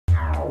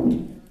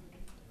Maybe.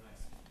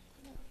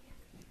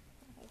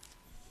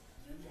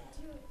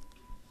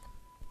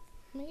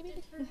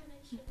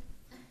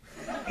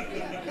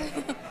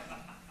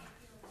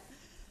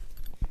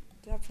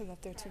 Did I put it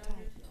up there too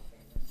tight?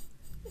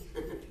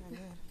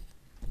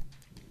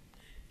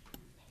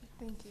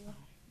 Thank you.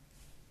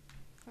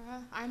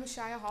 I'm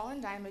Ashaya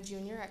Holland. I'm a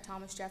junior at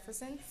Thomas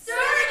Jefferson.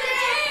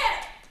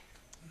 Surrogate!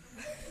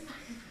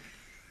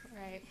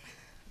 Right.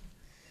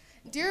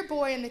 Dear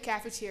boy in the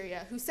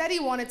cafeteria who said he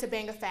wanted to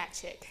bang a fat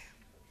chick,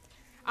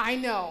 I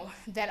know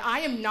that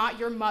I am not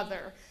your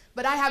mother,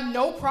 but I have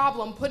no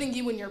problem putting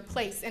you in your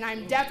place, and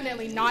I'm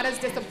definitely not as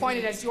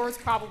disappointed as yours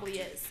probably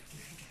is.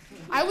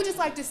 I would just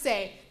like to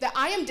say that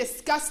I am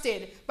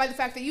disgusted by the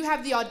fact that you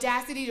have the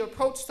audacity to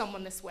approach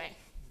someone this way.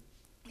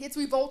 It's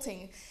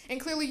revolting, and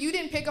clearly you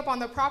didn't pick up on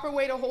the proper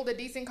way to hold a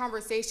decent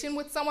conversation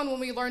with someone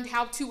when we learned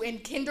how to in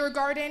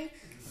kindergarten.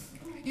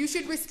 You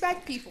should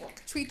respect people,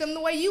 treat them the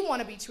way you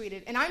want to be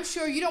treated, and I'm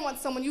sure you don't want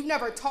someone you've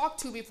never talked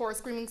to before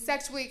screaming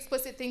sexually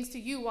explicit things to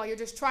you while you're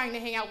just trying to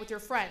hang out with your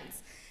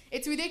friends.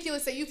 It's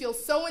ridiculous that you feel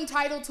so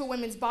entitled to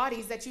women's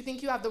bodies that you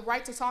think you have the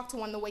right to talk to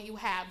one the way you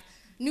have.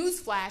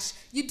 Newsflash,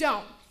 you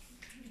don't.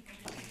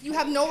 You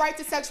have no right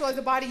to sexualize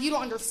a body you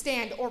don't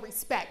understand or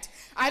respect.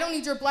 I don't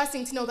need your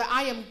blessing to know that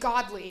I am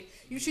godly.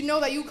 You should know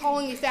that you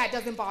calling me fat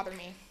doesn't bother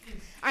me.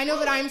 I know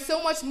that I am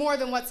so much more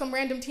than what some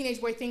random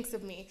teenage boy thinks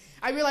of me.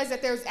 I realize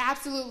that there's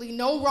absolutely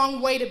no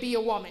wrong way to be a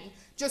woman,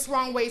 just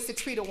wrong ways to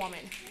treat a woman.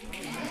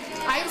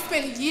 I have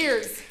spent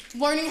years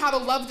learning how to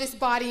love this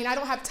body, and I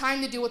don't have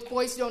time to deal with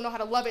boys who don't know how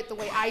to love it the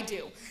way I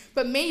do.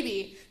 But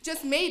maybe,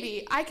 just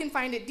maybe, I can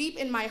find it deep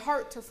in my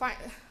heart to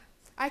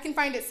I can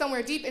find it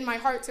somewhere deep in my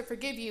heart to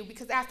forgive you,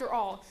 because after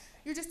all,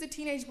 you're just a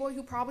teenage boy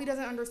who probably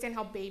doesn't understand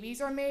how babies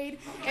are made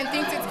and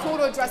thinks it's cool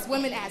to address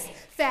women as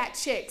fat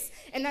chicks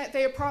and that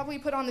they are probably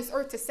put on this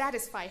earth to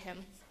satisfy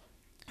him.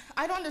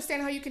 I don't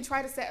understand how you can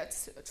try to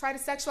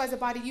sexualize a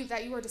body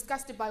that you are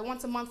disgusted by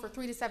once a month for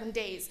 3 to 7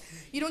 days.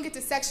 You don't get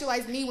to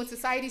sexualize me when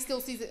society still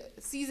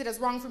sees it as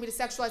wrong for me to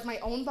sexualize my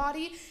own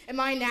body, and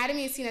my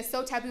anatomy is seen as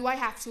so taboo I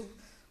have to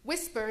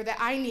whisper that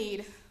I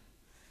need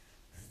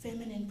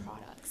feminine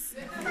products.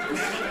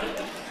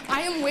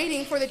 I am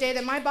waiting for the day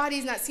that my body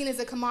is not seen as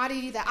a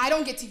commodity that I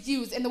don't get to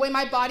use, and the way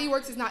my body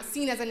works is not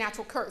seen as a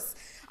natural curse.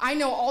 I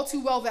know all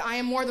too well that I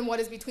am more than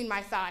what is between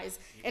my thighs,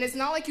 and it's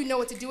not like you know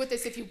what to do with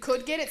this if you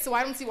could get it, so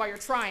I don't see why you're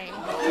trying.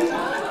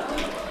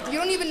 You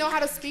don't even know how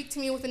to speak to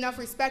me with enough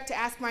respect to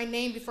ask my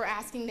name before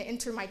asking to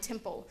enter my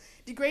temple.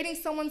 Degrading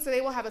someone so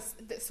they will have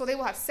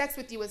sex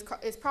with you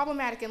is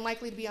problematic and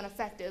likely to be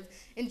ineffective,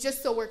 and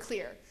just so we're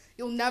clear,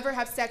 you'll never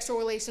have sexual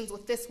relations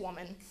with this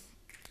woman.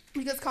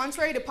 Because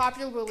contrary to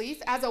popular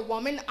belief, as a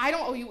woman, I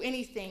don't owe you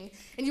anything,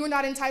 and you are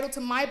not entitled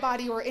to my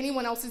body or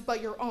anyone else's but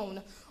your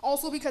own.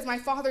 Also because my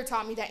father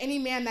taught me that any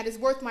man that is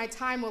worth my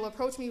time will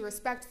approach me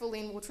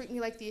respectfully and will treat me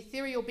like the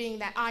ethereal being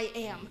that I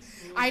am.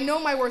 I know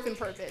my worth and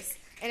purpose,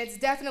 and it's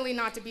definitely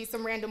not to be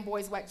some random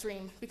boy's wet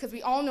dream, because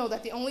we all know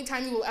that the only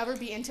time you will ever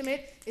be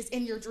intimate is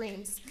in your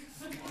dreams.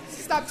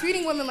 Stop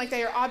treating women like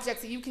they are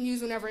objects that you can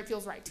use whenever it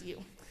feels right to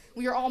you.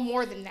 We are all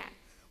more than that.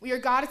 We are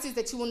goddesses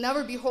that you will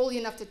never be holy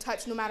enough to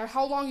touch, no matter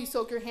how long you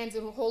soak your hands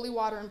in holy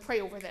water and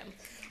pray over them.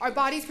 Our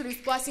bodies produce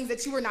blessings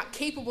that you are not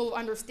capable of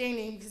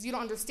understanding because you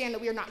don't understand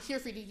that we are not here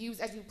for you to use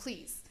as you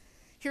please.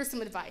 Here's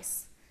some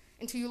advice.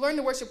 Until you learn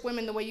to worship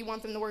women the way you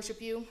want them to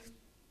worship you,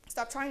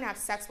 stop trying to have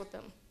sex with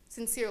them.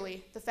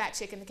 Sincerely, the fat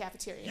chick in the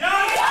cafeteria. Yeah!